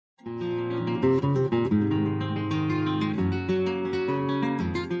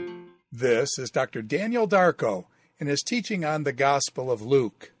This is Dr. Daniel Darko in his teaching on the Gospel of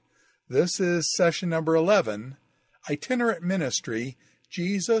Luke. This is session number 11, Itinerant Ministry,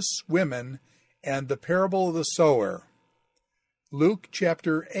 Jesus, Women, and the Parable of the Sower. Luke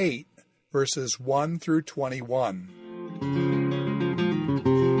chapter 8, verses 1 through 21.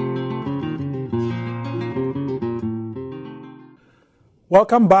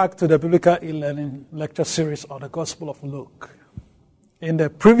 Welcome back to the Biblical e-learning lecture series on the Gospel of Luke. In the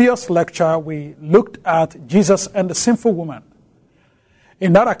previous lecture, we looked at Jesus and the sinful woman.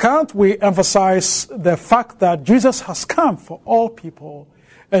 In that account, we emphasized the fact that Jesus has come for all people,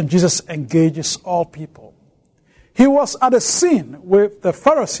 and Jesus engages all people. He was at a scene with the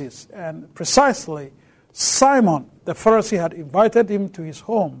Pharisees, and precisely Simon, the Pharisee, had invited him to his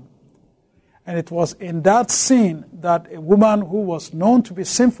home. And it was in that scene that a woman who was known to be a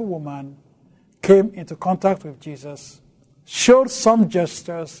sinful woman came into contact with Jesus, showed some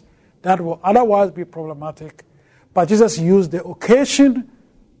gestures that would otherwise be problematic, but Jesus used the occasion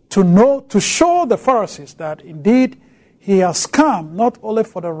to show the Pharisees that indeed he has come not only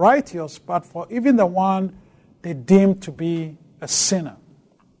for the righteous, but for even the one they deemed to be a sinner.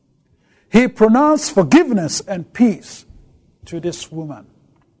 He pronounced forgiveness and peace to this woman.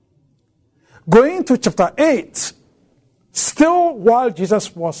 Going to chapter 8, still while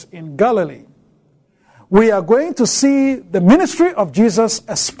Jesus was in Galilee, we are going to see the ministry of Jesus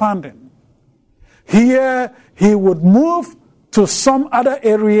expanding. Here, he would move to some other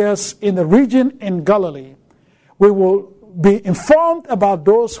areas in the region in Galilee. We will be informed about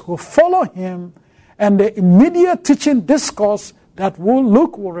those who follow him, and the immediate teaching discourse that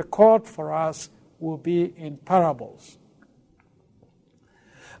Luke will record for us will be in parables.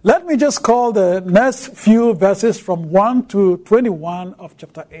 Let me just call the next few verses from 1 to 21 of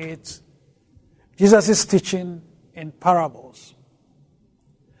chapter 8 Jesus' teaching in parables.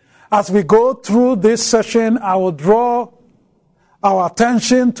 As we go through this session, I will draw our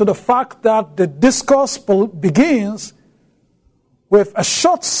attention to the fact that the discourse begins with a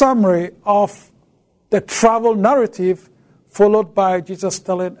short summary of the travel narrative, followed by Jesus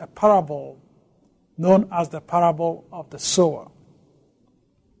telling a parable known as the parable of the sower.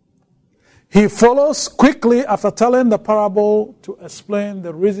 He follows quickly after telling the parable to explain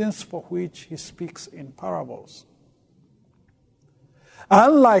the reasons for which he speaks in parables.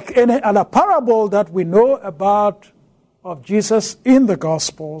 Unlike any other parable that we know about of Jesus in the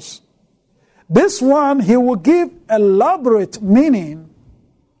Gospels, this one he will give elaborate meaning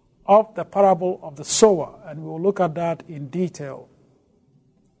of the parable of the sower, and we will look at that in detail.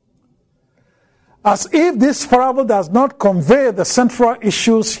 As if this parable does not convey the central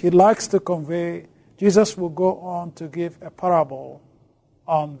issues he likes to convey, Jesus will go on to give a parable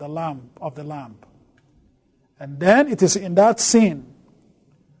on the lamp. And then it is in that scene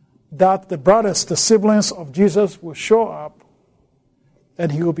that the brothers, the siblings of Jesus, will show up,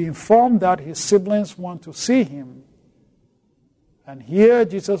 and he will be informed that his siblings want to see him. And here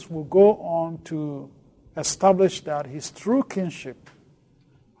Jesus will go on to establish that his true kinship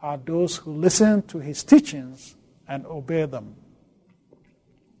are those who listen to his teachings and obey them.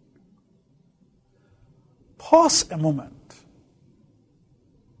 Pause a moment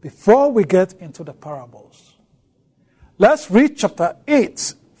before we get into the parables. Let's read chapter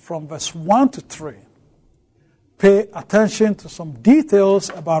 8 from verse 1 to 3. Pay attention to some details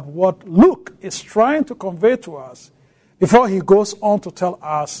about what Luke is trying to convey to us before he goes on to tell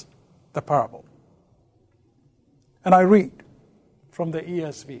us the parable. And I read from the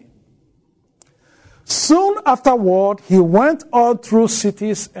ESV. Soon afterward, he went all through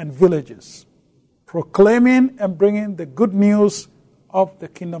cities and villages, proclaiming and bringing the good news of the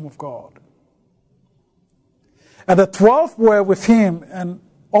kingdom of God. And the 12 were with him, and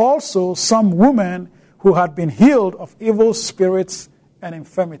also some women who had been healed of evil spirits and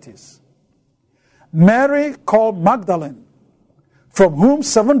infirmities. Mary called Magdalene, from whom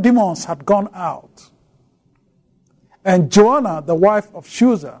 7 demons had gone out, and Joanna, the wife of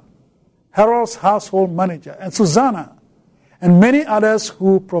Chuza, Herod's household manager, and Susanna, and many others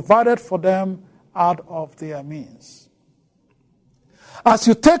who provided for them out of their means. As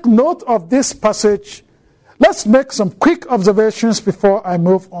you take note of this passage, let's make some quick observations before I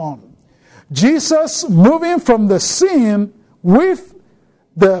move on. Jesus, moving from the scene with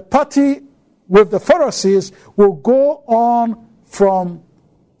the party, with the Pharisees, will go on from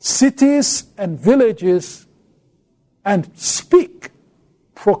cities and villages and speak,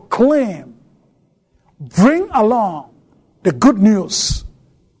 proclaim, bring along the good news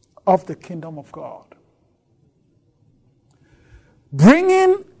of the kingdom of God.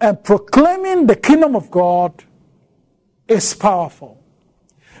 bringing and proclaiming the kingdom of God is powerful.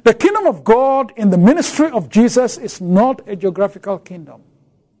 The kingdom of God in the ministry of Jesus is not a geographical kingdom.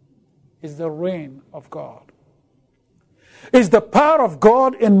 It's the reign of God. It's the power of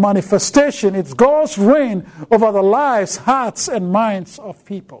God in manifestation. It's God's reign over the lives, hearts, and minds of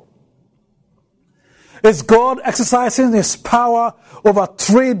people. It's God exercising His power over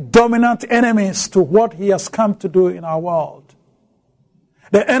three dominant enemies to what He has come to do in our world.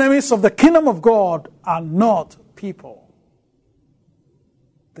 The enemies of the kingdom of God are not people.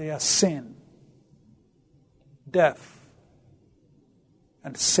 They are sin, death,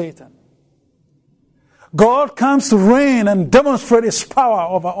 and Satan. God comes to reign and demonstrate His power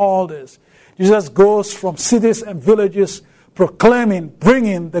over all this. Jesus goes from cities and villages proclaiming,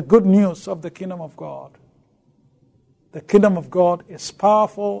 bringing the good news of the kingdom of God. The kingdom of God is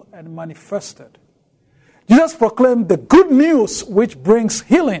powerful and manifested. Jesus proclaimed the good news which brings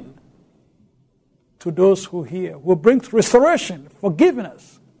healing to those who hear, who brings restoration,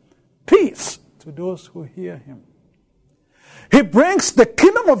 forgiveness, peace to those who hear Him. He brings the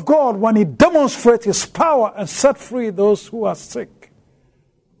kingdom of God when He demonstrates His power and set free those who are sick,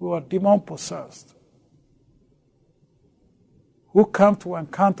 who are demon-possessed, who come to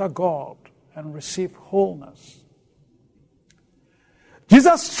encounter God and receive wholeness.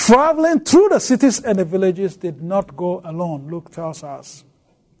 Jesus, traveling through the cities and the villages, did not go alone, Luke tells us.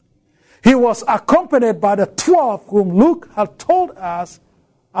 He was accompanied by the 12 whom Luke had told us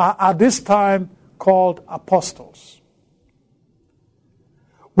are at this time called apostles.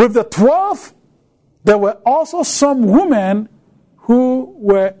 With the 12, there were also some women who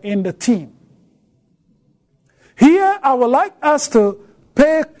were in the team. Here, I would like us to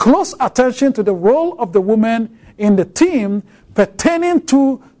pay close attention to the role of the women in the team pertaining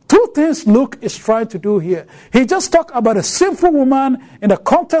to two things Luke is trying to do here. He just talked about a sinful woman in the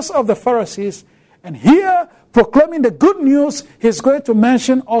context of the Pharisees, and here, proclaiming the good news, he's going to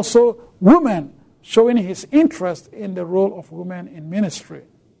mention also women, showing his interest in the role of women in ministry.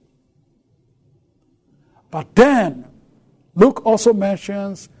 But then, Luke also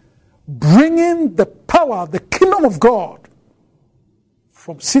mentions bringing the power, the kingdom of God,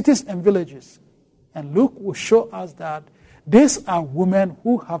 from cities and villages. And Luke will show us that these are women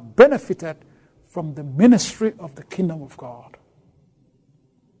who have benefited from the ministry of the kingdom of God,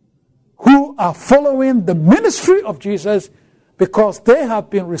 who are following the ministry of Jesus because they have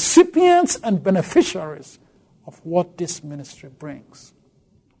been recipients and beneficiaries of what this ministry brings.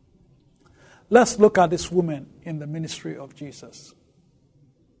 Let's look at this woman in the ministry of Jesus.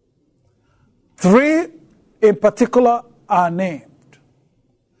 3 in particular are named.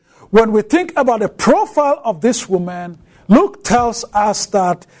 When we think about the profile of this woman, Luke tells us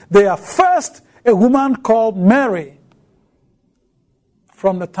that they are first a woman called Mary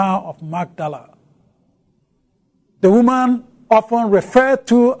from the town of Magdala. The woman often referred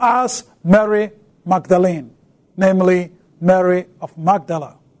to as Mary Magdalene, namely Mary of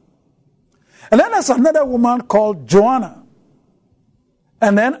Magdala. And then there's another woman called Joanna,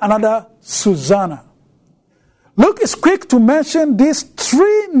 and then another Susanna. Luke is quick to mention these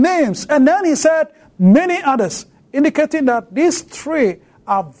 3 names, and then he said many others, indicating that these 3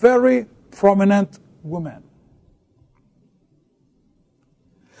 are very prominent women.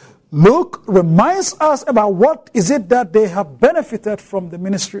 Luke reminds us about what is it that they have benefited from the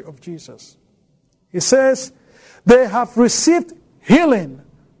ministry of Jesus. He says they have received healing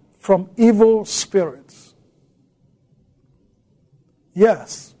from evil spirits.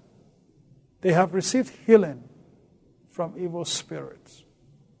 Yes, they have received healing from evil spirits.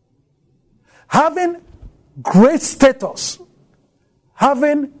 Having great status,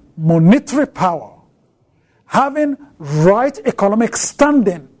 having monetary power, having right economic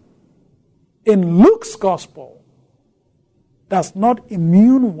standing in Luke's gospel does not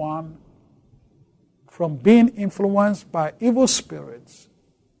immune one from being influenced by evil spirits,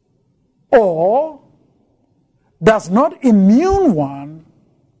 or does not immune one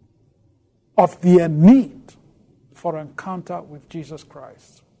of their need for encounter with Jesus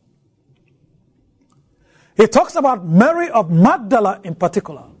Christ. He talks about Mary of Magdala in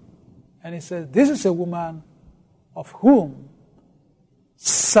particular, and he says this is a woman of whom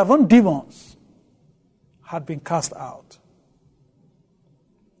 7 demons had been cast out.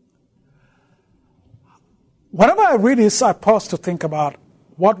 Whenever I read this, I pause to think about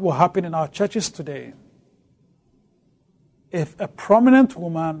what will happen in our churches today if a prominent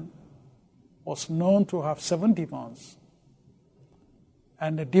woman was known to have 7 demons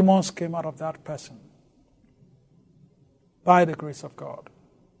and the demons came out of that person by the grace of God.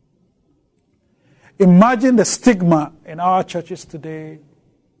 Imagine the stigma in our churches today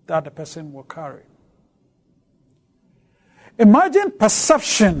that the person will carry. Imagine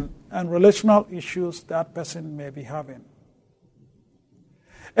perception and relational issues that person may be having.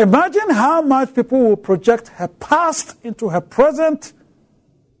 Imagine how much people will project her past into her present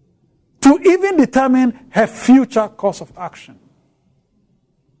to even determine her future course of action.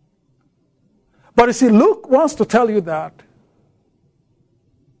 But you see, Luke wants to tell you that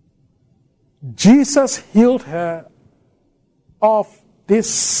Jesus healed her of these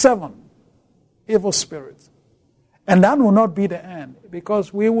 7 evil spirits. And that will not be the end,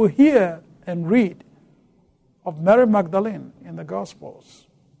 because we will hear and read of Mary Magdalene in the Gospels.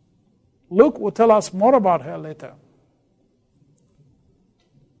 Luke will tell us more about her later.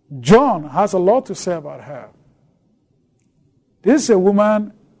 John has a lot to say about her. This is a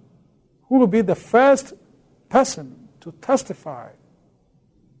woman who will be the first person to testify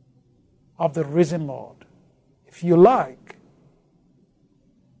of the risen Lord. If you like,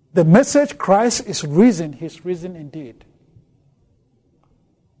 the message Christ is risen, he's risen indeed,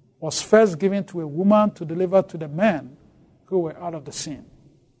 was first given to a woman to deliver to the men who were out of the sin.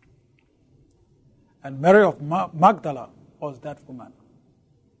 And Mary of Magdala was that woman.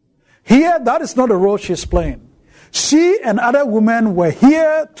 Here, that is not the role she's playing. She and other women were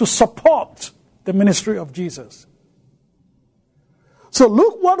here to support the ministry of Jesus. So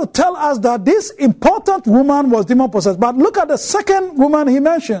Luke wants to tell us that this important woman was demon-possessed. But look at the second woman he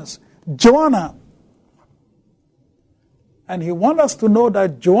mentions, Joanna. And he wants us to know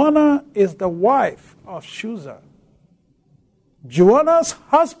that Joanna is the wife of Chuza. Joanna's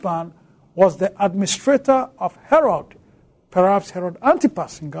husband was the administrator of Herod, perhaps Herod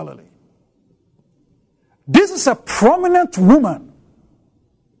Antipas in Galilee. This is a prominent woman.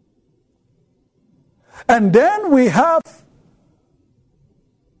 And then we have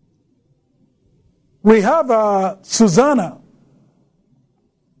Susanna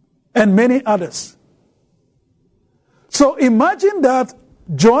and many others. So imagine that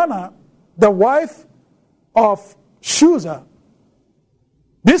Joanna, the wife of Chuza,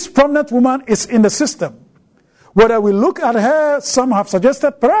 this prominent woman is in the system. Whether we look at her, some have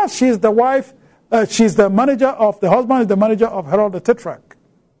suggested perhaps she's the wife, she's the manager of, the husband is the manager of Herod the Tetrarch.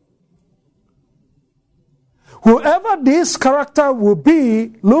 Whoever this character will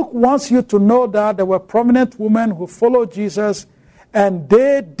be, Luke wants you to know that there were prominent women who followed Jesus and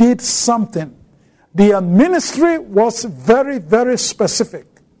they did something. Their ministry was very, very specific.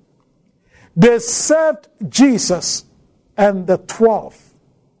 They served Jesus and the 12.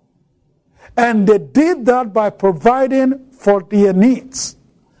 And they did that by providing for their needs.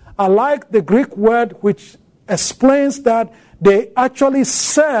 I like the Greek word which explains that they actually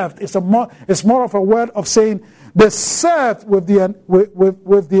served. It's more of a word of saying they served with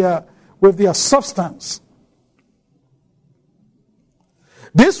their substance.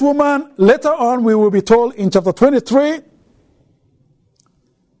 This woman, later on we will be told in chapter 23,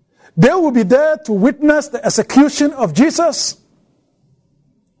 they will be there to witness the execution of Jesus.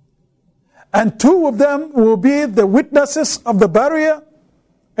 And 2 of them will be the witnesses of the burial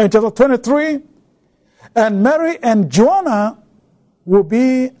in chapter 23. And Mary and Joanna will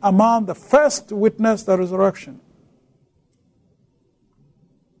be among the first to witness the resurrection.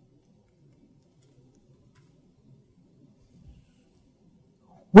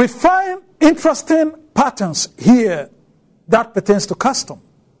 We find interesting patterns here that pertains to custom.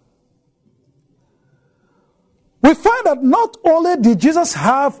 We find that not only did Jesus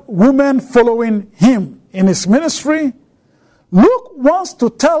have women following him in his ministry, Luke wants to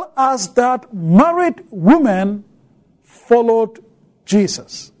tell us that married women followed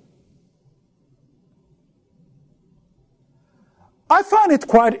Jesus. I find it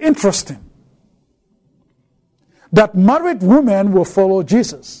quite interesting that married women will follow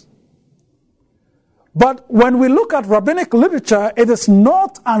Jesus. But when we look at rabbinic literature, it is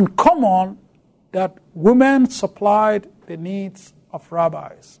not uncommon that women supplied the needs of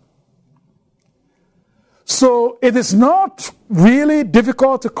rabbis. So it is not really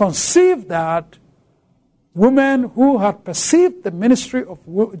difficult to conceive that women who had perceived the ministry of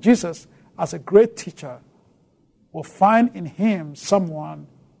Jesus as a great teacher will find in him someone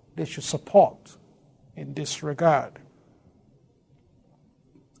they should support in this regard.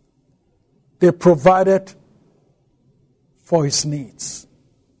 They provided for his needs.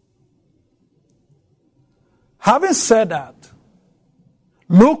 Having said that,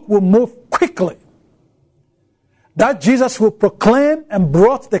 Luke will move quickly that Jesus will proclaim and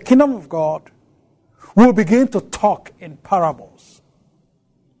brought the kingdom of God, will begin to talk in parables.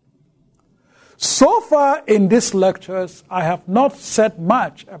 So far in these lectures, I have not said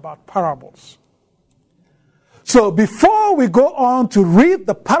much about parables. So before we go on to read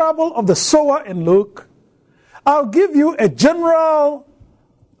the parable of the sower in Luke, I'll give you a general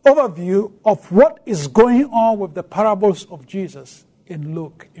overview of what is going on with the parables of Jesus in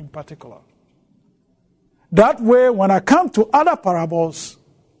Luke in particular. That way, when I come to other parables,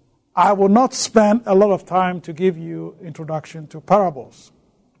 I will not spend a lot of time to give you introduction to parables.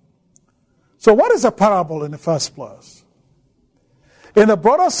 So what is a parable in the first place? In the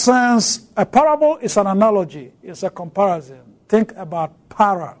broader sense, a parable is an analogy, it's a comparison. Think about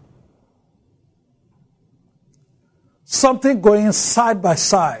para. Something going side by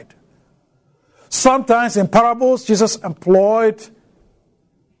side. Sometimes in parables, Jesus employed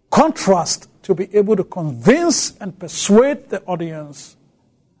contrast to be able to convince and persuade the audience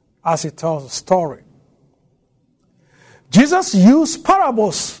as he tells a story. Jesus used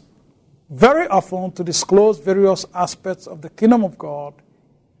parables very often to disclose various aspects of the kingdom of God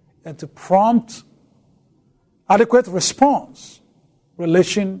and to prompt adequate response in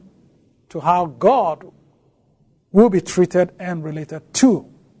relation to how God will be treated and related to.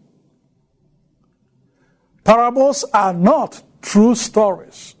 Parables are not true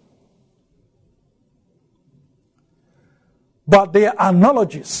stories, but they are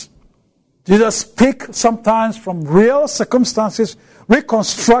analogies. Jesus speaks sometimes from real circumstances,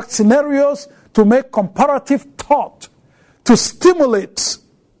 reconstruct scenarios to make comparative thought, to stimulate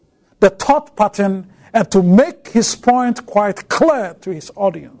the thought pattern and to make his point quite clear to his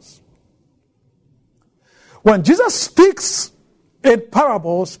audience. When Jesus speaks in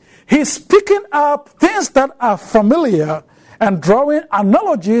parables, he's picking up things that are familiar and drawing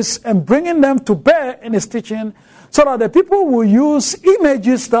analogies and bringing them to bear in his teaching so that the people will use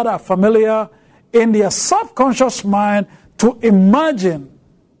images that are familiar in their subconscious mind to imagine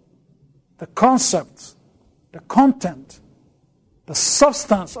the concept, the content, the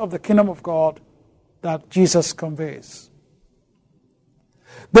substance of the kingdom of God that Jesus conveys.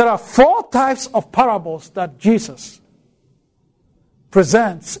 There are 4 types of parables that Jesus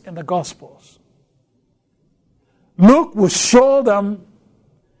presents in the Gospels. Luke will show them,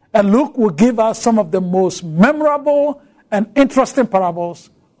 and Luke will give us some of the most memorable and interesting parables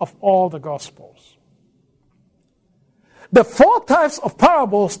of all the Gospels. The 4 types of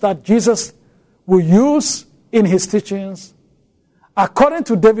parables that Jesus will use in his teachings, according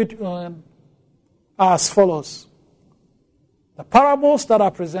to David Owen, are as follows. The parables that are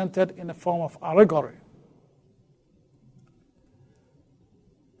presented in the form of allegory.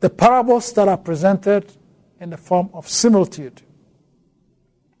 The parables that are presented in the form of similitude.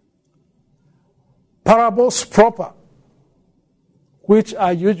 Parables proper, which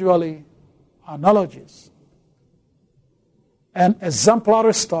are usually analogies. And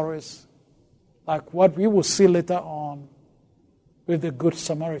exemplary stories, like what we will see later on with the Good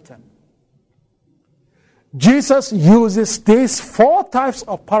Samaritan. Jesus uses these 4 types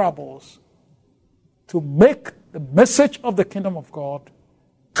of parables to make the message of the kingdom of God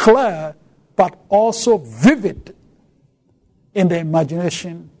clear, but also vivid in the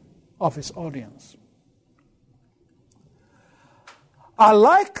imagination of his audience. I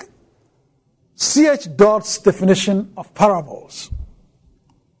like C.H. Dodd's definition of parables.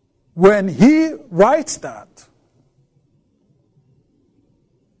 When he writes that,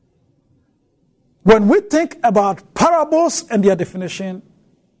 when we think about parables and their definition,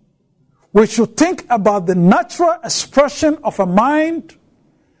 we should think about the natural expression of a mind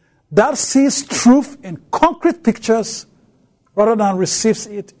that sees truth in concrete pictures rather than receives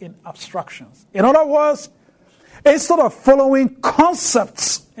it in abstractions. In other words, instead of following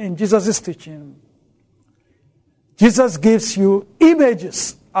concepts in Jesus' teaching, Jesus gives you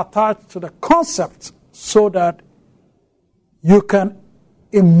images attached to the concept so that you can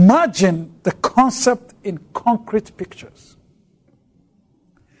imagine the concept in concrete pictures.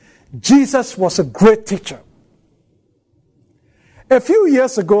 Jesus was a great teacher. A few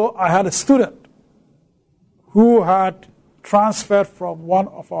years ago, I had a student who had transferred from one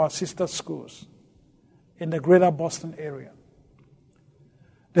of our sister schools in the greater Boston area.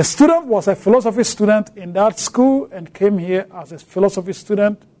 The student was a philosophy student in that school and came here as a philosophy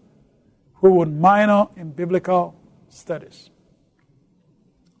student who would minor in biblical studies.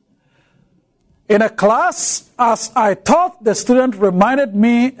 In a class, as I taught, the student reminded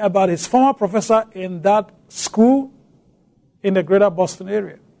me about his former professor in that school in the greater Boston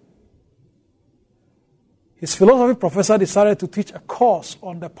area. His philosophy professor decided to teach a course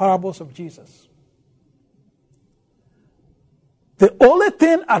on the parables of Jesus. The only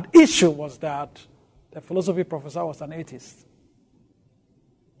thing at issue was that the philosophy professor was an atheist.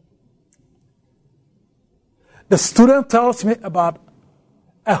 The student tells me about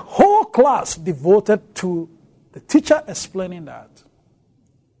a whole class devoted to the teacher explaining that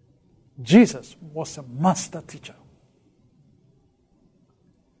Jesus was a master teacher.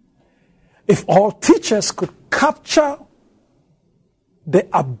 If all teachers could capture the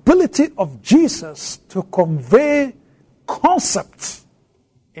ability of Jesus to convey concepts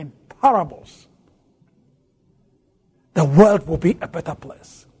in parables, the world will be a better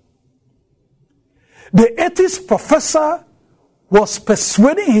place. The atheist professor was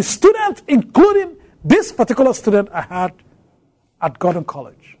persuading his students, including this particular student I had at Gordon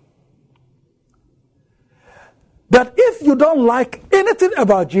College, that if you don't like anything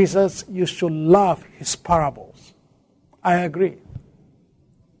about Jesus, you should love his parables. I agree.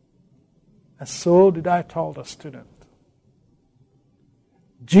 And so did I tell the student.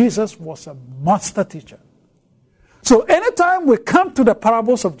 Jesus was a master teacher. So anytime we come to the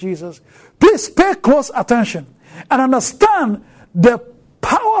parables of Jesus, please pay close attention and understand the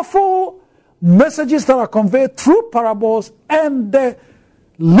powerful messages that are conveyed through parables and the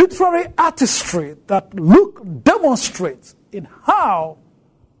literary artistry that Luke demonstrates in how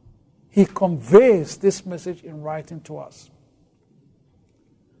he conveys this message in writing to us.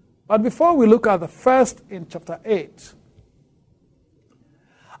 But before we look at the first in chapter 8,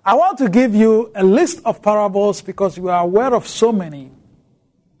 I want to give you a list of parables because you are aware of so many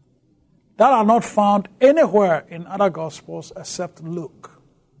that are not found anywhere in other Gospels except Luke.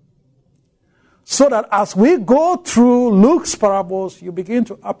 So that as we go through Luke's parables, you begin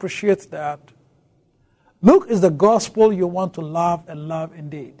to appreciate that Luke is the Gospel you want to love and love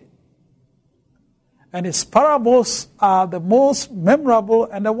indeed. And his parables are the most memorable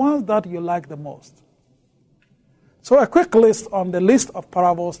and the ones that you like the most. So a quick list on the list of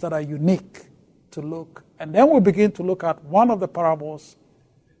parables that are unique to Luke. And then we'll begin to look at one of the parables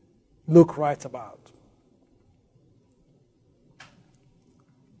Luke writes about.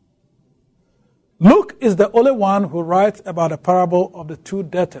 Luke is the only one who writes about the parable of the two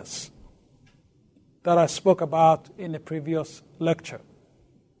debtors that I spoke about in the previous lecture.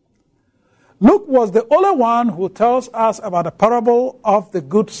 Luke was the only one who tells us about the parable of the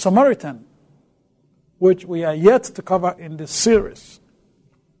Good Samaritan, which we are yet to cover in this series.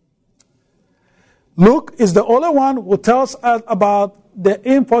 Luke is the only one who tells us about the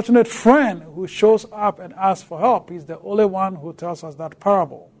importunate friend who shows up and asks for help. He's the only one who tells us that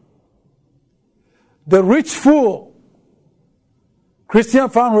parable. The rich fool, Christian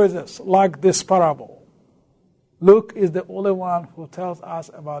fundraisers like this parable. Luke is the only one who tells us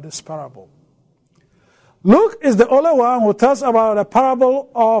about this parable. Luke is the only one who tells about the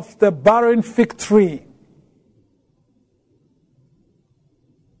parable of the barren fig tree.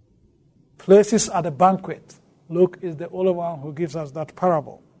 Places at the banquet. Luke is the only one who gives us that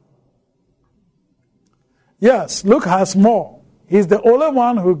parable. Yes, Luke has more. He's the only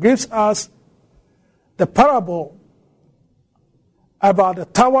one who gives us the parable about the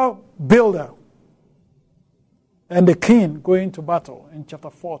tower builder and the king going to battle in chapter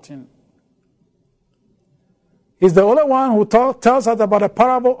 14. He's the only one who tells us about the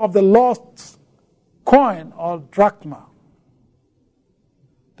parable of the lost coin or drachma.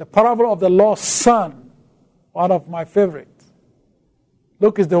 The parable of the lost son, one of my favorites.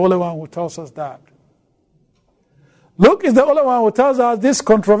 Luke is the only one who tells us that. Luke is the only one who tells us this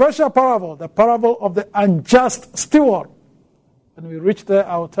controversial parable, the parable of the unjust steward. When we reach there,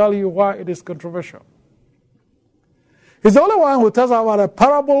 I will tell you why it is controversial. He's the only one who tells us about the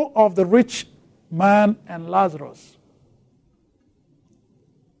parable of the rich man and Lazarus.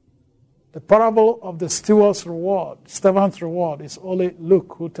 The parable of the steward's reward, servant's reward, is only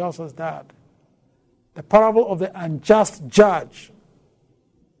Luke who tells us that. The parable of the unjust judge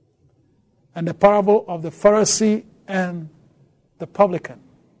and the parable of the Pharisee and the publican.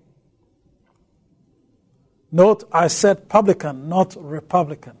 Note, I said publican, not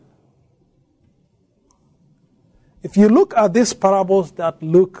Republican. If you look at these parables that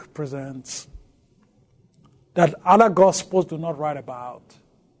Luke presents, that other Gospels do not write about,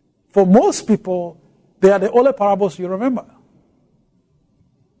 for most people, they are the only parables you remember.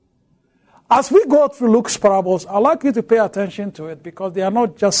 As we go through Luke's parables, I'd like you to pay attention to it because they are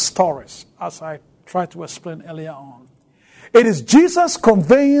not just stories, as I tried to explain earlier on. It is Jesus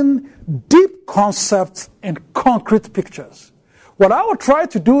conveying deep concepts in concrete pictures. What I will try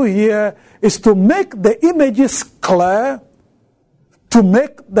to do here is to make the images clear, to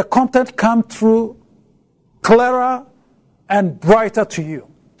make the content come through clearer and brighter to you.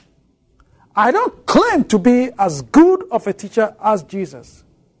 I don't claim to be as good of a teacher as Jesus.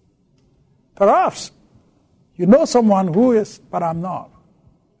 Perhaps you know someone who is, but I'm not.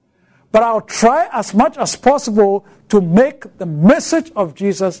 But I'll try as much as possible to make the message of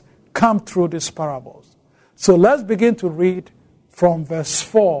Jesus come through these parables. So let's begin to read from verse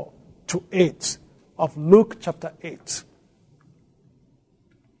 4 to 8 of Luke chapter 8.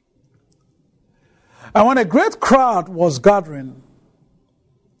 And when a great crowd was gathering,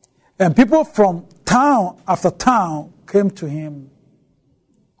 and people from town after town came to him,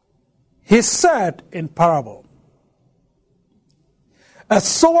 he said in parable, a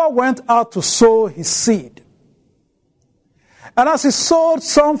sower went out to sow his seed. And as he sowed,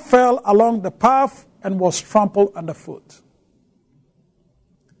 some fell along the path and was trampled underfoot.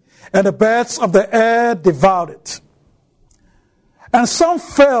 And the birds of the air devoured it. And some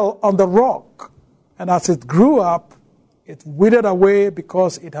fell on the rock, and as it grew up, it withered away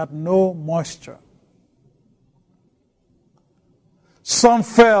because it had no moisture. Some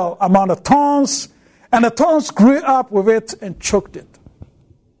fell among the thorns, and the thorns grew up with it and choked it.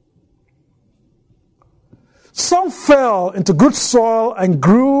 Some fell into good soil and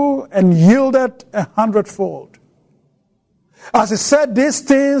grew and yielded 100-fold. As he said these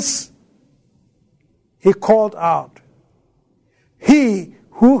things, he called out, "He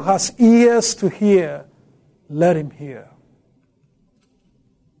who has ears to hear, let him hear."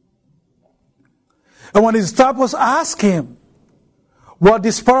 And when his disciples asked him what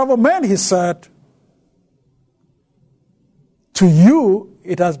this parable meant, he said, "To you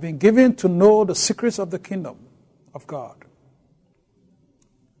it has been given to know the secrets of the kingdom of God.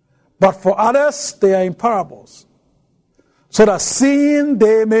 But for others they are in parables, so that seeing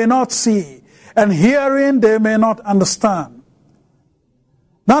they may not see, and hearing they may not understand."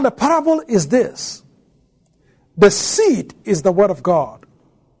 Now the parable is this: the seed is the word of God.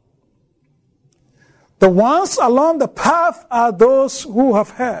 The ones along the path are those who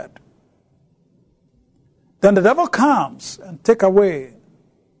have heard. Then the devil comes and takes away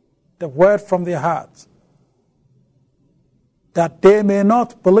the word from their hearts, that they may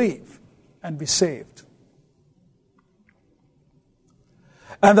not believe and be saved.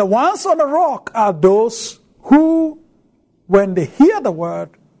 And the ones on the rock are those who, when they hear the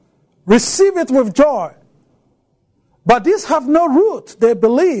word, receive it with joy. But these have no root. They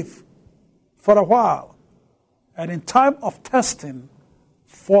believe for a while, and in time of testing,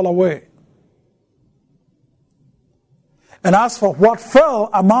 fall away. And as for what fell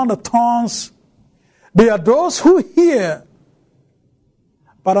among the thorns, they are those who hear,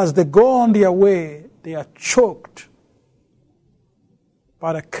 but as they go on their way, they are choked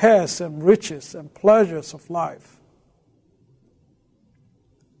by the cares and riches and pleasures of life,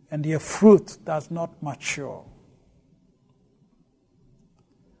 and their fruit does not mature.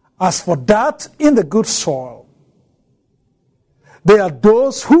 As for that in the good soil, they are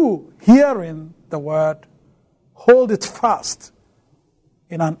those who, hearing the word, hold it fast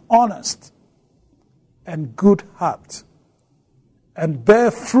in an honest and good heart, and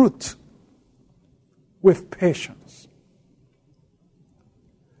bear fruit with patience.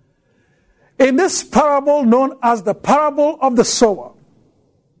 In this parable known as the parable of the sower,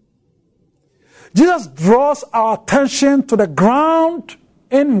 Jesus draws our attention to the ground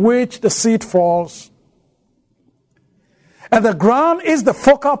in which the seed falls. And the ground is the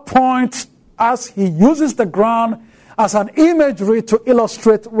focal point, as he uses the ground as an imagery to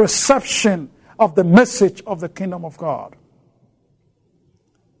illustrate reception of the message of the kingdom of God.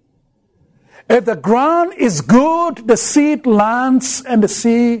 If the ground is good, the seed lands and the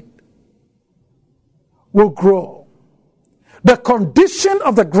seed will grow. The condition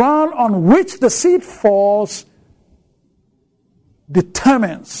of the ground on which the seed falls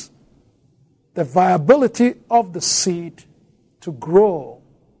determines the viability of the seed to grow,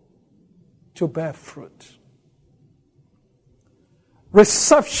 to bear fruit.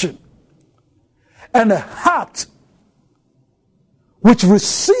 Reception and a heart which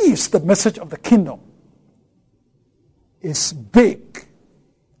receives the message of the kingdom is big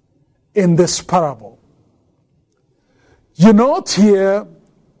in this parable. You note here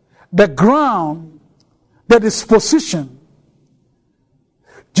the ground, the disposition.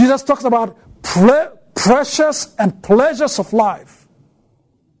 Jesus talks about precious and pleasures of life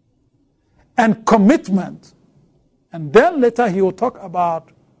and commitment. And then later he will talk about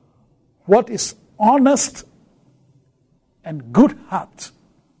what is honest and good heart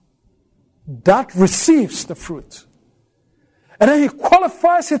that receives the fruit. And then he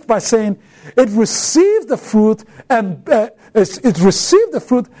qualifies it by saying it receives the fruit and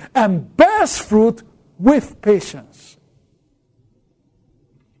bears fruit with patience.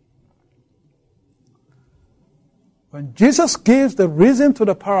 When Jesus gives the reason to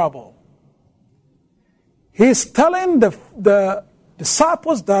the parable, he is telling the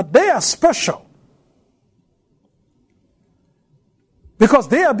disciples that they are special. because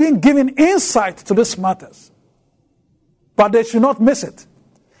they are being given insight to these matters. But they should not miss it.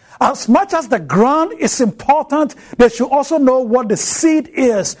 As much as the ground is important, they should also know what the seed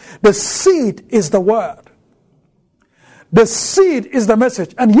is. The seed is the word. The seed is the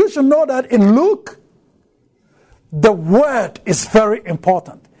message. And you should know that in Luke, the word is very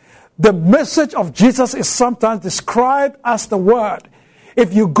important. The message of Jesus is sometimes described as the word.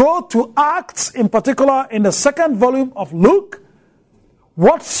 If you go to Acts, in particular in the second volume of Luke,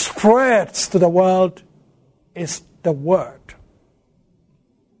 what spreads to the world is the word.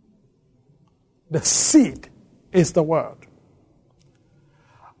 The seed is the word.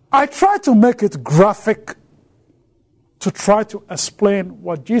 I try to make it graphic to try to explain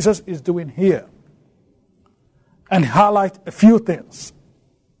what Jesus is doing here and highlight a few things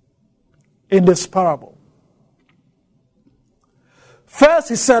in this parable. First,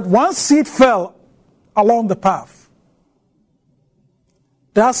 he said, one seed fell along the path.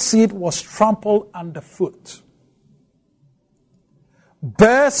 That seed was trampled underfoot.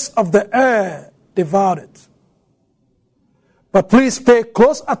 Birds of the air devoured it. But please pay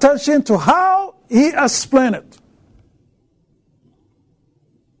close attention to how he explained it.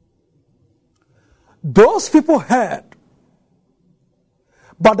 Those people heard,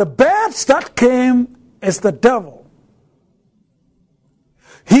 but the birds that came is the devil.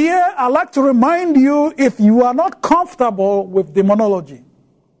 Here, I'd like to remind you, if you are not comfortable with demonology,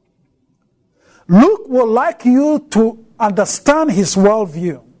 Luke would like you to understand his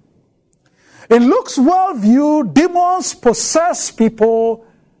worldview. In Luke's worldview, demons possess people,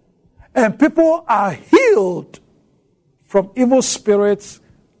 and people are healed from evil spirits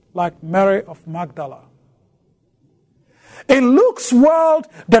like Mary of Magdala. In Luke's world,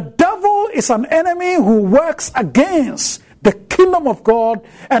 the devil is an enemy who works against the kingdom of God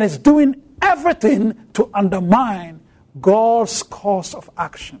and is doing everything to undermine God's course of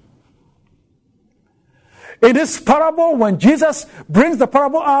action. In this parable, when Jesus brings the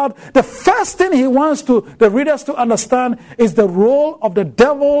parable out, the first thing he wants the readers to understand is the role of the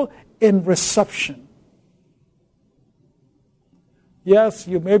devil in reception. Yes,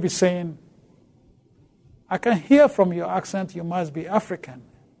 you may be saying, I can hear from your accent you must be African.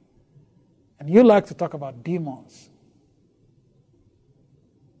 And you like to talk about demons.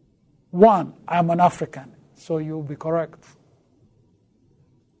 One, I'm an African, so you'll be correct.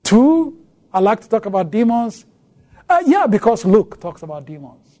 Two, I like to talk about demons. Yeah, because Luke talks about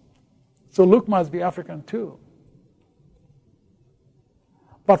demons. So Luke must be African too.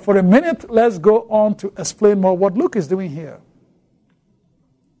 But for a minute, let's go on to explain more what Luke is doing here.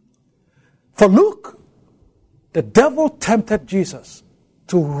 For Luke, the devil tempted Jesus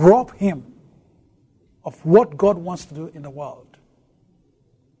to rob him of what God wants to do in the world.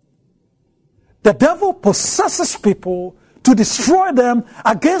 The devil possesses people to destroy them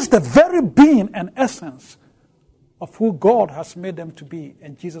against the very being and essence of who God has made them to be,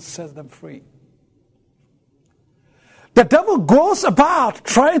 and Jesus sets them free. The devil goes about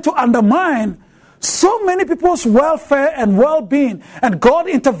trying to undermine so many people's welfare and well-being, and God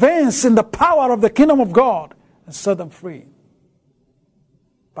intervenes in the power of the kingdom of God and set them free.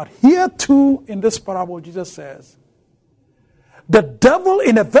 But here too, in this parable, Jesus says, the devil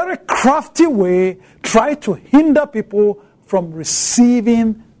in a very crafty way tried to hinder people from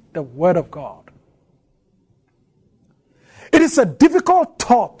receiving the word of God. It is a difficult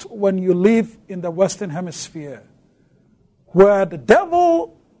thought when you live in the Western Hemisphere, where the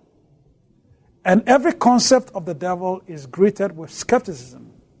devil and every concept of the devil is greeted with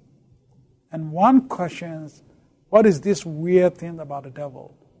skepticism. And one questions, what is this weird thing about the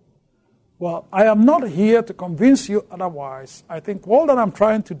devil? Well, I am not here to convince you otherwise. I think all that I'm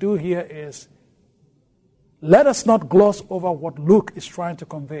trying to do here is let us not gloss over what Luke is trying to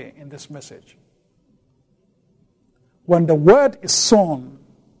convey in this message. When the word is sown,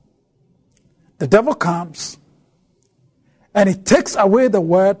 the devil comes and he takes away the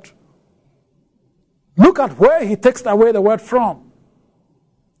word. Look at where he takes away the word from.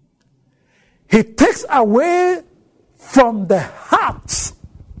 He takes away from the hearts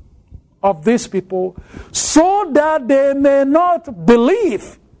of these people so that they may not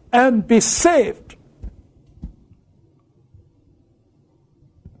believe and be saved.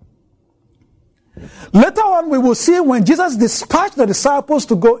 Later on, we will see when Jesus dispatched the disciples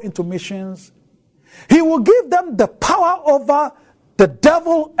to go into missions, he will give them the power over the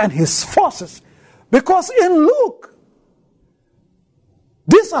devil and his forces. Because in Luke,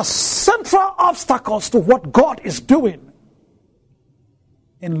 these are central obstacles to what God is doing.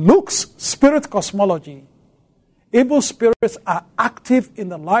 In Luke's spirit cosmology, evil spirits are active in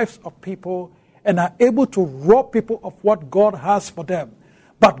the lives of people and are able to rob people of what God has for them.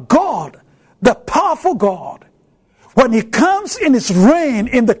 But God, the powerful God, when He comes in His reign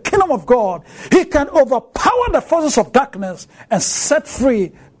in the kingdom of God, He can overpower the forces of darkness and set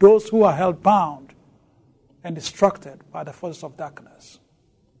free those who are held bound and distracted by the forces of darkness.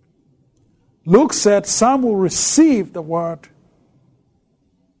 Luke said some will receive the word,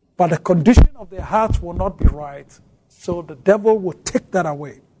 but the condition of their hearts will not be right, so the devil will take that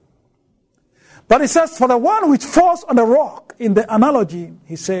away. But he says, for the one which falls on the rock, in the analogy,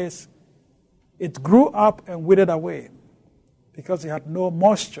 he says, it grew up and withered away because it had no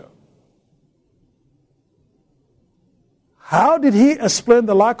moisture. How did he explain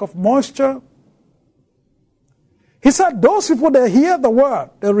the lack of moisture? He said, those people, they hear the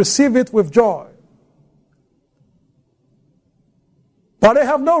word, they receive it with joy. But they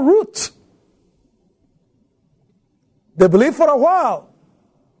have no root. They believe for a while.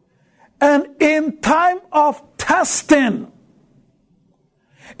 And in time of testing,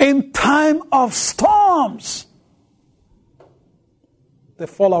 in time of storms, they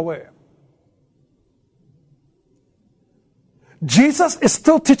fall away. Jesus is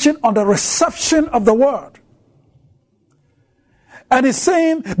still teaching on the reception of the word. And he's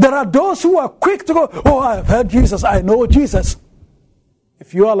saying there are those who are quick to go, oh, I have heard Jesus, I know Jesus.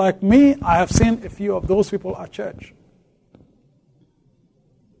 If you are like me, I have seen a few of those people at church.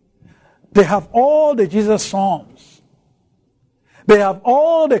 They have all the Jesus songs. They have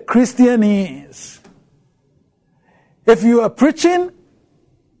all the Christianese. If you are preaching,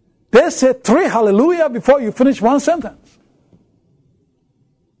 they say 3 hallelujah before you finish one sentence.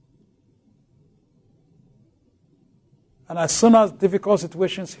 And as soon as difficult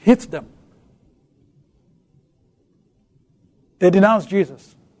situations hit them, they denounce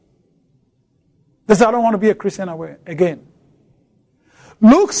Jesus. They say, I don't want to be a Christian again.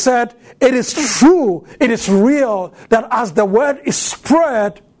 Luke said, it is true, it is real, that as the word is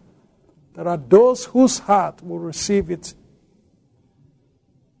spread, there are those whose heart will receive it.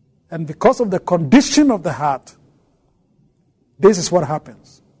 And because of the condition of the heart, this is what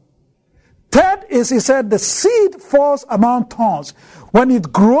happens. Third is, he said, the seed falls among thorns. When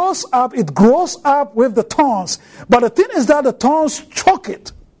it grows up with the thorns. But the thing is that the thorns choke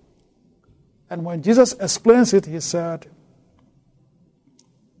it. And when Jesus explains it, he said,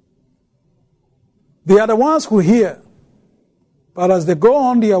 they are the ones who hear. But as they go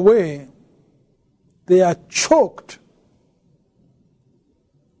on their way, they are choked.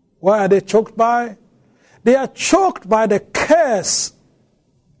 Why are they choked by? They are choked by the cares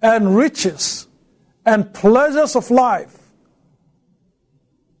and riches and pleasures of life.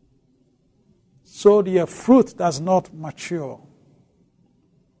 So their fruit does not mature.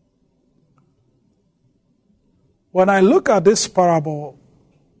 When I look at this parable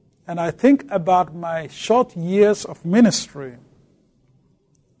and I think about my short years of ministry,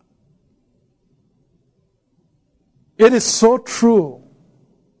 it is so true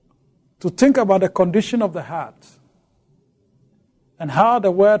to think about the condition of the heart and how the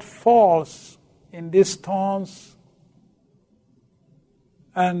word falls in these thorns,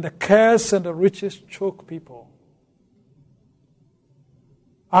 and the cares and the riches choke people.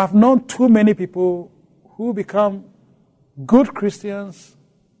 I've known too many people who become good Christians,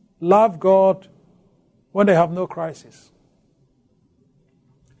 love God, when they have no crisis.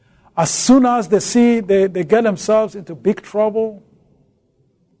 As soon as they see they get themselves into big trouble,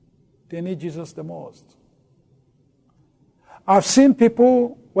 they need Jesus the most. I've seen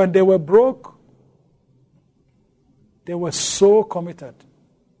people, when they were broke, they were so committed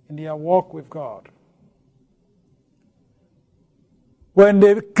in their walk with God. When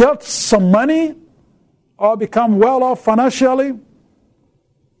they got some money or become well off financially,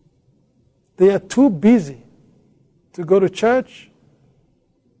 they are too busy to go to church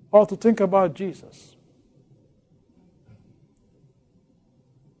or to think about Jesus.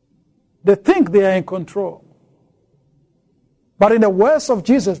 They think they are in control. But in the words of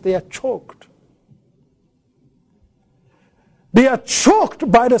Jesus, they are choked. They are choked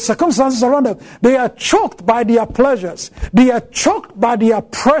by the circumstances around them. They are choked by their pleasures. They are choked by their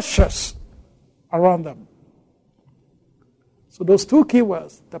pressures around them. So those two key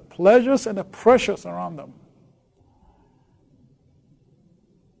words, the pleasures and the pressures around them,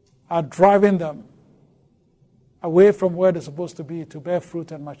 are driving them away from where they're supposed to be to bear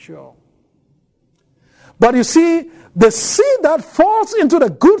fruit and mature. But you see, the seed that falls into the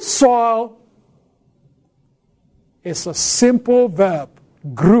good soil is a simple verb,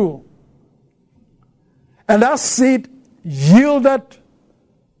 grew. And that seed yielded,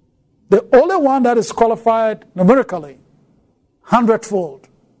 the only one that is qualified numerically, 100-fold.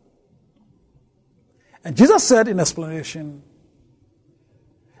 And Jesus said in explanation,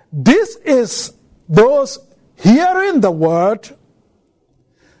 this is those hearing the word,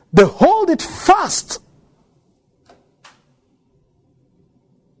 they hold it fast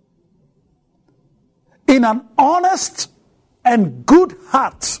in an honest and good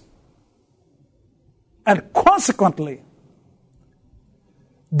heart, and consequently,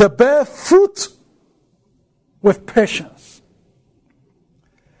 they bear fruit with patience.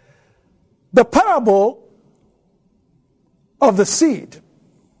 The parable of the seed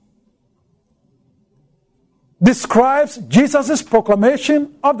describes Jesus'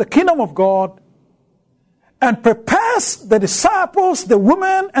 proclamation of the kingdom of God and prepares the disciples, the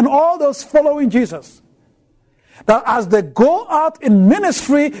women, and all those following Jesus, that as they go out in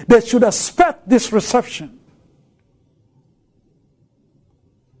ministry, they should expect this reception.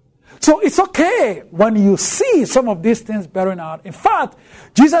 So it's okay when you see some of these things bearing out. In fact,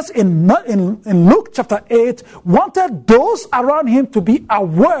 Jesus in Luke chapter 8 wanted those around him to be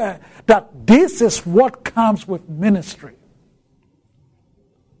aware that this is what comes with ministry.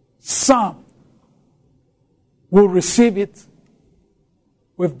 Some will receive it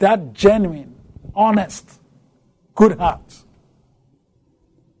with that genuine, honest, good heart.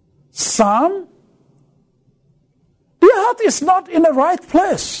 Some, their heart is not in the right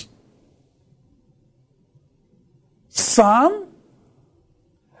place. Some,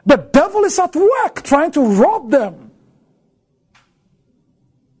 the devil is at work trying to rob them.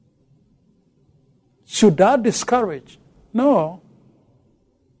 Should that discourage? No.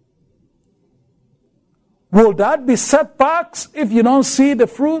 Will that be setbacks if you don't see the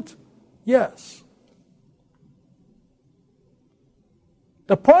fruit? Yes.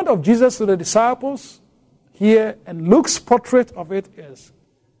 The point of Jesus to the disciples here, and Luke's portrait of it is,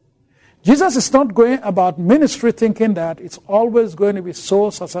 Jesus is not going about ministry thinking that it's always going to be so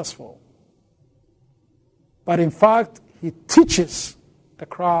successful. But in fact, he teaches the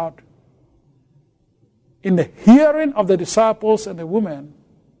crowd in the hearing of the disciples and the women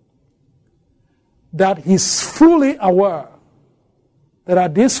that he's fully aware there are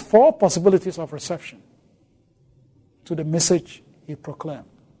these four possibilities of reception to the message he proclaimed.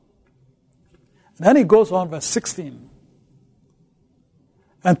 And then he goes on, verse 16,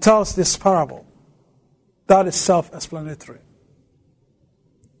 and tells this parable that is self-explanatory.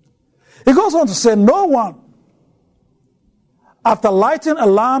 He goes on to say, no one, after lighting a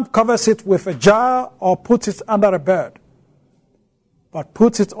lamp, covers it with a jar or puts it under a bed, but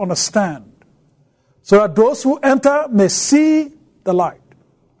puts it on a stand, so that those who enter may see the light.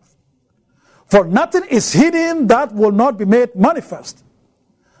 For nothing is hidden that will not be made manifest,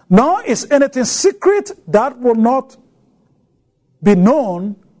 nor is anything secret that will not be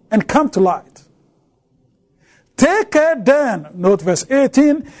known and come to light. Take care then, note verse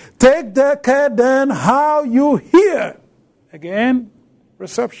 18, take care then how you hear. Again,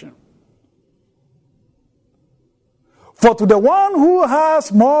 reception. For to the one who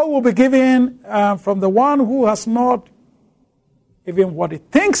has, more will be given, from the one who has not, even what he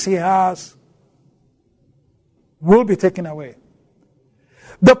thinks he has will be taken away.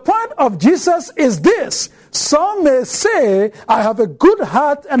 The point of Jesus is this. Some may say, I have a good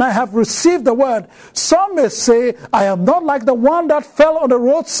heart and I have received the word. Some may say, I am not like the one that fell on the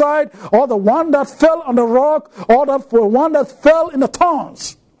roadside, or the one that fell on the rock, or the one that fell in the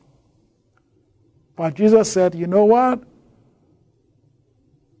thorns. But Jesus said, you know what?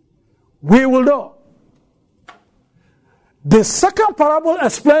 We will know. The second parable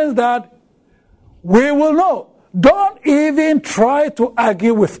explains that we will know. Don't even try to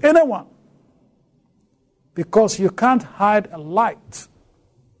argue with anyone, because you can't hide a light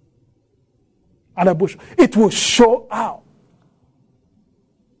and a bush. It will show out.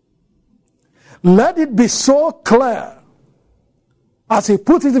 Let it be so clear, as he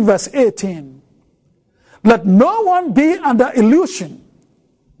put it in verse 18, let no one be under illusion,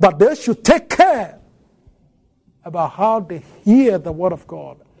 but they should take care about how they hear the word of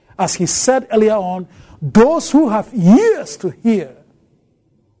God. As he said earlier on, those who have ears to hear,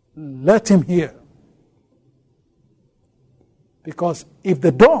 let him hear. Because if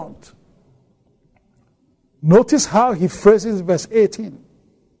they don't, notice how he phrases verse 18.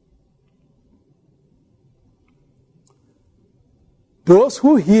 Those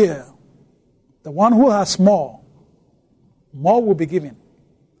who hear, the one who has more will be given.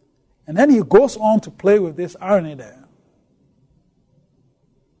 And then he goes on to play with this irony there.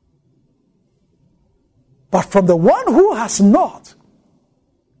 But from the one who has not,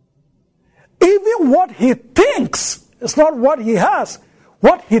 even what he thinks is not what he has.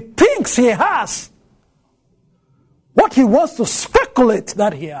 What he thinks he has, what he wants to speculate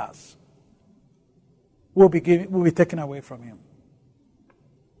that he has, will be taken away from him.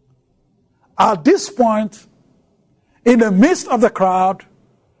 At this point, in the midst of the crowd,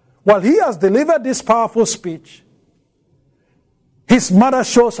 while he has delivered this powerful speech, his mother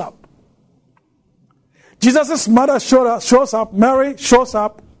shows up. Jesus' mother shows up, Mary shows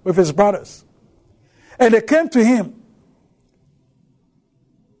up with his brothers. And they came to him.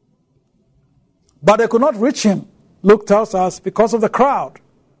 But they could not reach him, Luke tells us, because of the crowd.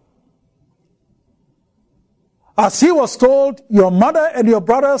 As he was told, your mother and your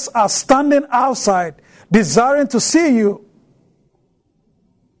brothers are standing outside, desiring to see you.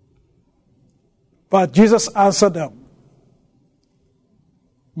 But Jesus answered them,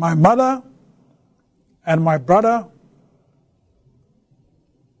 my mother and my brother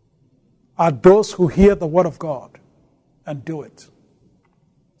are those who hear the word of God and do it.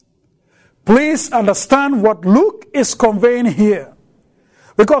 Please understand what Luke is conveying here,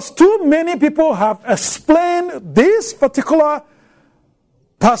 because too many people have explained this particular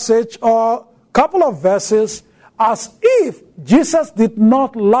passage or couple of verses as if Jesus did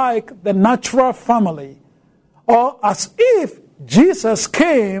not like the natural family, or as if Jesus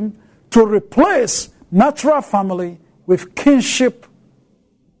came to replace natural family with kinship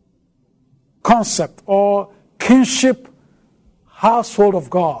concept or kinship household of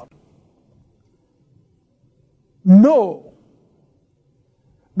God. No.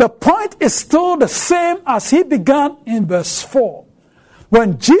 The point is still the same as he began in verse 4.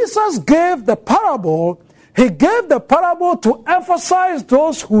 When Jesus gave the parable, he gave the parable to emphasize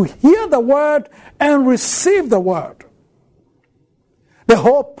those who hear the word and receive the word. The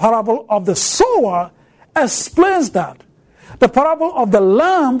whole parable of the sower explains that. The parable of the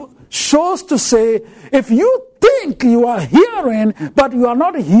lamb shows to say, if you think you are hearing, but you are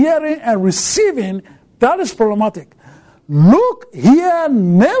not hearing and receiving, that is problematic. Luke here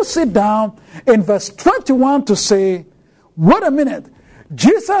nails it down in verse 21 to say, wait a minute,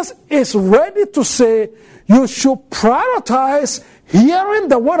 Jesus is ready to say you should prioritize hearing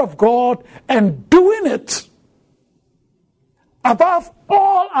the word of God and doing it above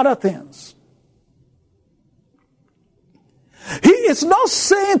all other things. He is not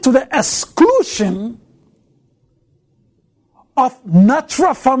saying to the exclusion of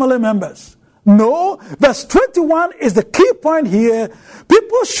natural family members. No, verse 21 is the key point here.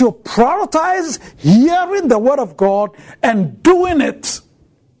 People should prioritize hearing the word of God and doing it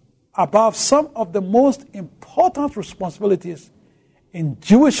above some of the most important responsibilities in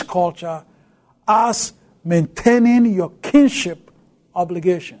Jewish culture as maintaining your kinship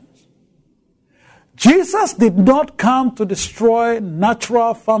obligations. Jesus did not come to destroy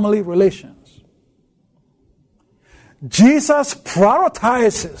natural family relations. Jesus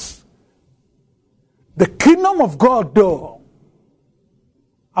prioritizes the kingdom of God, though,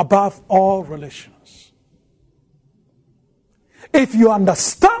 above all relations. If you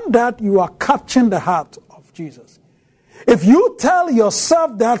understand that, you are capturing the heart of Jesus. If you tell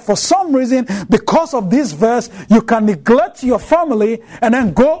yourself that for some reason, because of this verse, you can neglect your family and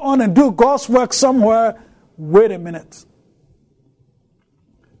then go on and do God's work somewhere, wait a minute.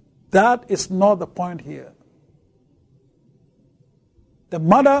 That is not the point here. The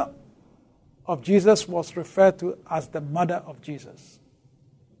mother of Jesus was referred to as the mother of Jesus.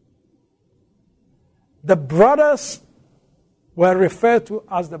 The brothers were referred to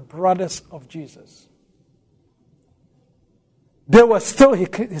as the brothers of Jesus. They were still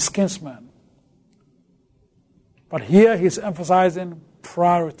his kinsmen. But here he's emphasizing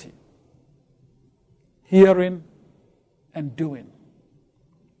priority, hearing and doing.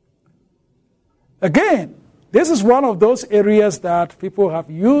 Again, this is one of those areas that people have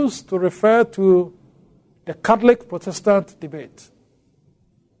used to refer to the Catholic-Protestant debate.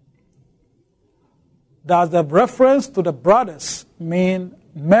 Does the reference to the brothers mean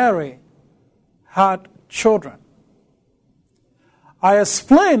Mary had children? I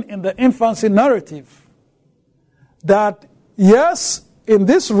explained in the infancy narrative that yes, in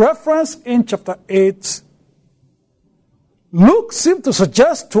this reference in chapter 8, Luke seemed to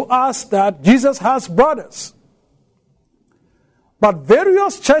suggest to us that Jesus has brothers. But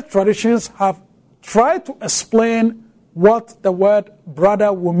various church traditions have tried to explain what the word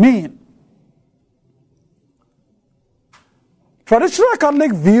brother will mean. Traditional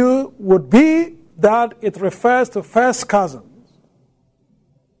Catholic view would be that it refers to first cousins.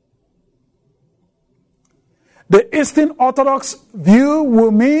 The Eastern Orthodox view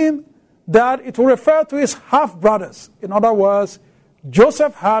will mean that it will refer to his half-brothers. In other words,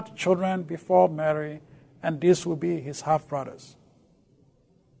 Joseph had children before Mary, and these will be his half-brothers.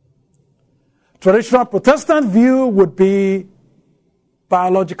 Traditional Protestant view would be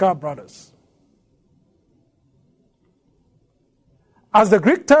biological brothers. as the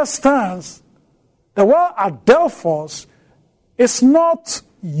Greek text stands, the word adelphos is not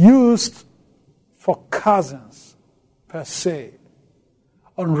used for cousins per se.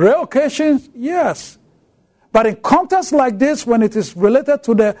 On rare occasions, yes. But in contexts like this, when it is related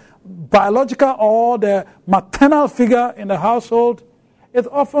to the biological or the maternal figure in the household, it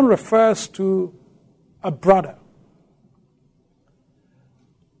often refers to a brother.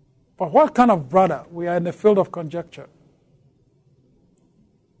 But what kind of brother? We are in the field of conjecture.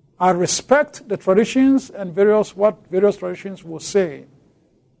 I respect the traditions and what various traditions will say.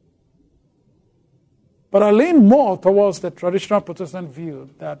 But I lean more towards the traditional Protestant view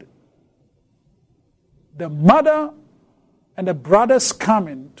that the mother and the brothers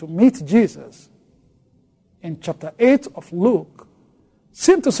coming to meet Jesus in chapter 8 of Luke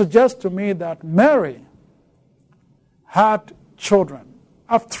seem to suggest to me that Mary had children.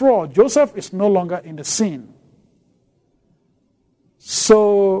 After all, Joseph is no longer in the scene.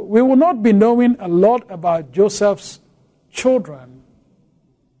 So we will not be knowing a lot about Joseph's children.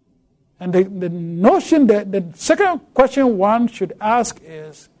 And the notion that the second question one should ask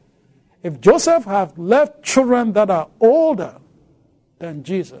is, if Joseph have left children that are older than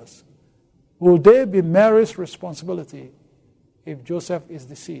Jesus, will they be Mary's responsibility if Joseph is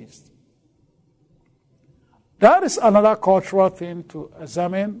deceased? That is another cultural thing to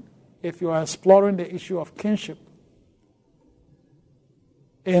examine if you are exploring the issue of kinship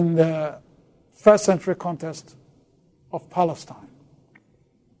in the first century context of Palestine.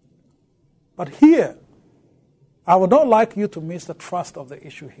 But here, I would not like you to miss the thrust of the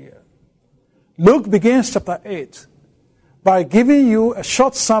issue here. Luke begins chapter 8 by giving you a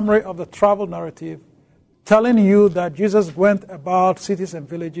short summary of the travel narrative, telling you that Jesus went about cities and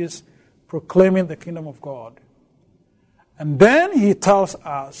villages proclaiming the kingdom of God. And then he tells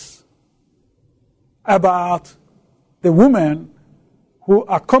us about the women who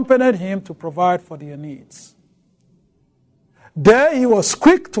accompanied him to provide for their needs. There he was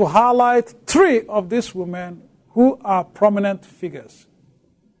quick to highlight 3 of these women who are prominent figures.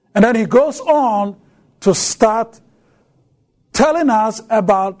 And then he goes on to start telling us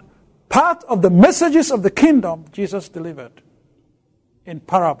about part of the messages of the kingdom Jesus delivered in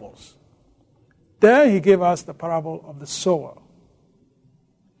parables. There he gave us the parable of the sower,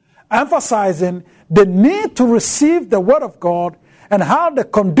 emphasizing the need to receive the word of God and how the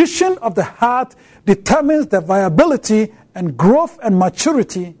condition of the heart determines the viability and growth and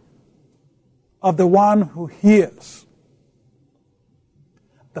maturity of the one who hears.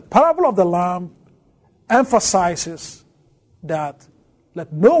 The parable of the lamb emphasizes that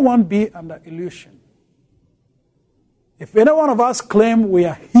let no one be under illusion. If any one of us claim we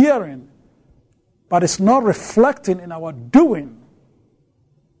are hearing, but it's not reflecting in our doing,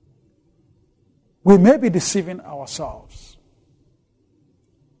 we may be deceiving ourselves.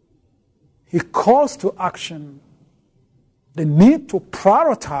 He calls to action the need to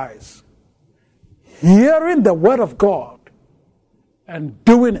prioritize hearing the word of God and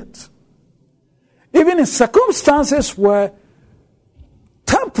doing it. Even in circumstances where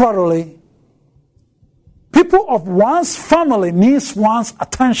temporarily people of one's family needs one's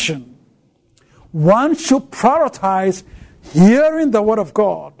attention, one should prioritize hearing the word of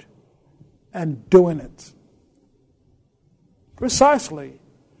God and doing it. Precisely,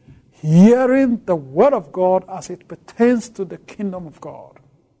 hearing the word of God as it pertains to the kingdom of God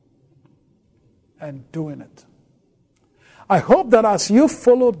and doing it. I hope that as you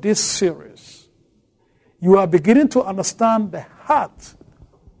follow this series, you are beginning to understand the heart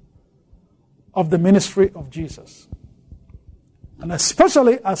of the ministry of Jesus. And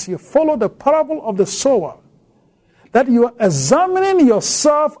especially as you follow the parable of the sower, that you are examining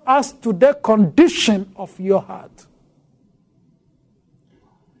yourself as to the condition of your heart.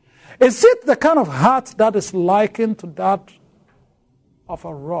 Is it the kind of heart that is likened to that of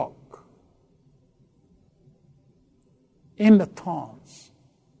a rock in the thorns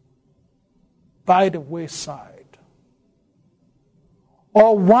by the wayside?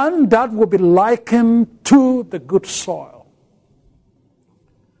 Or one that will be likened to the good soil?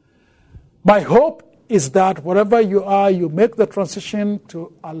 My hope is that wherever you are, you make the transition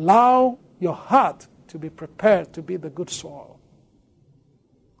to allow your heart to be prepared to be the good soil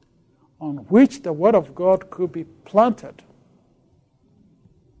on which the word of God could be planted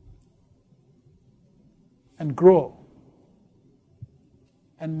and grow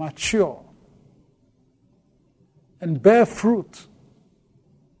and mature and bear fruit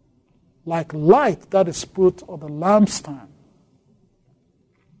like light that is put on the lampstand,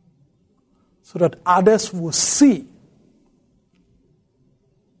 so that others will see.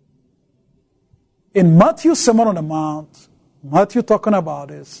 In Matthew's Sermon on the Mount, Matthew talking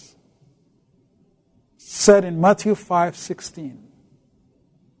about is said in Matthew 5:16.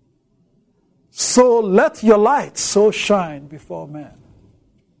 So let your light so shine before men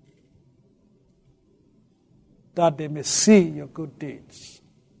that they may see your good deeds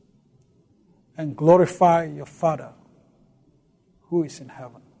and glorify your Father who is in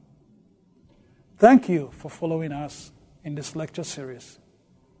heaven. Thank you for following us in this lecture series.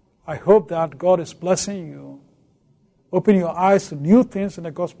 I hope that God is blessing you, opening your eyes to new things in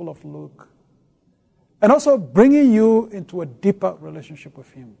the Gospel of Luke, and also bringing you into a deeper relationship with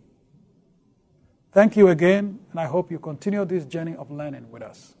Him. Thank you again, and I hope you continue this journey of learning with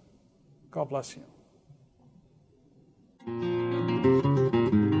us. God bless you.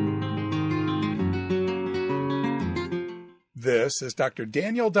 This is Dr.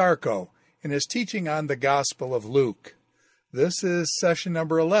 Daniel Darko in his teaching on the Gospel of Luke. This is session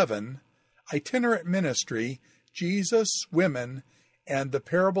number 11, Itinerant Ministry, Jesus, Women, and the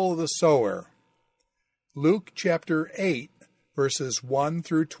Parable of the Sower. Luke chapter 8, verses 1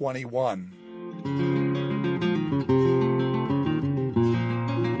 through 21.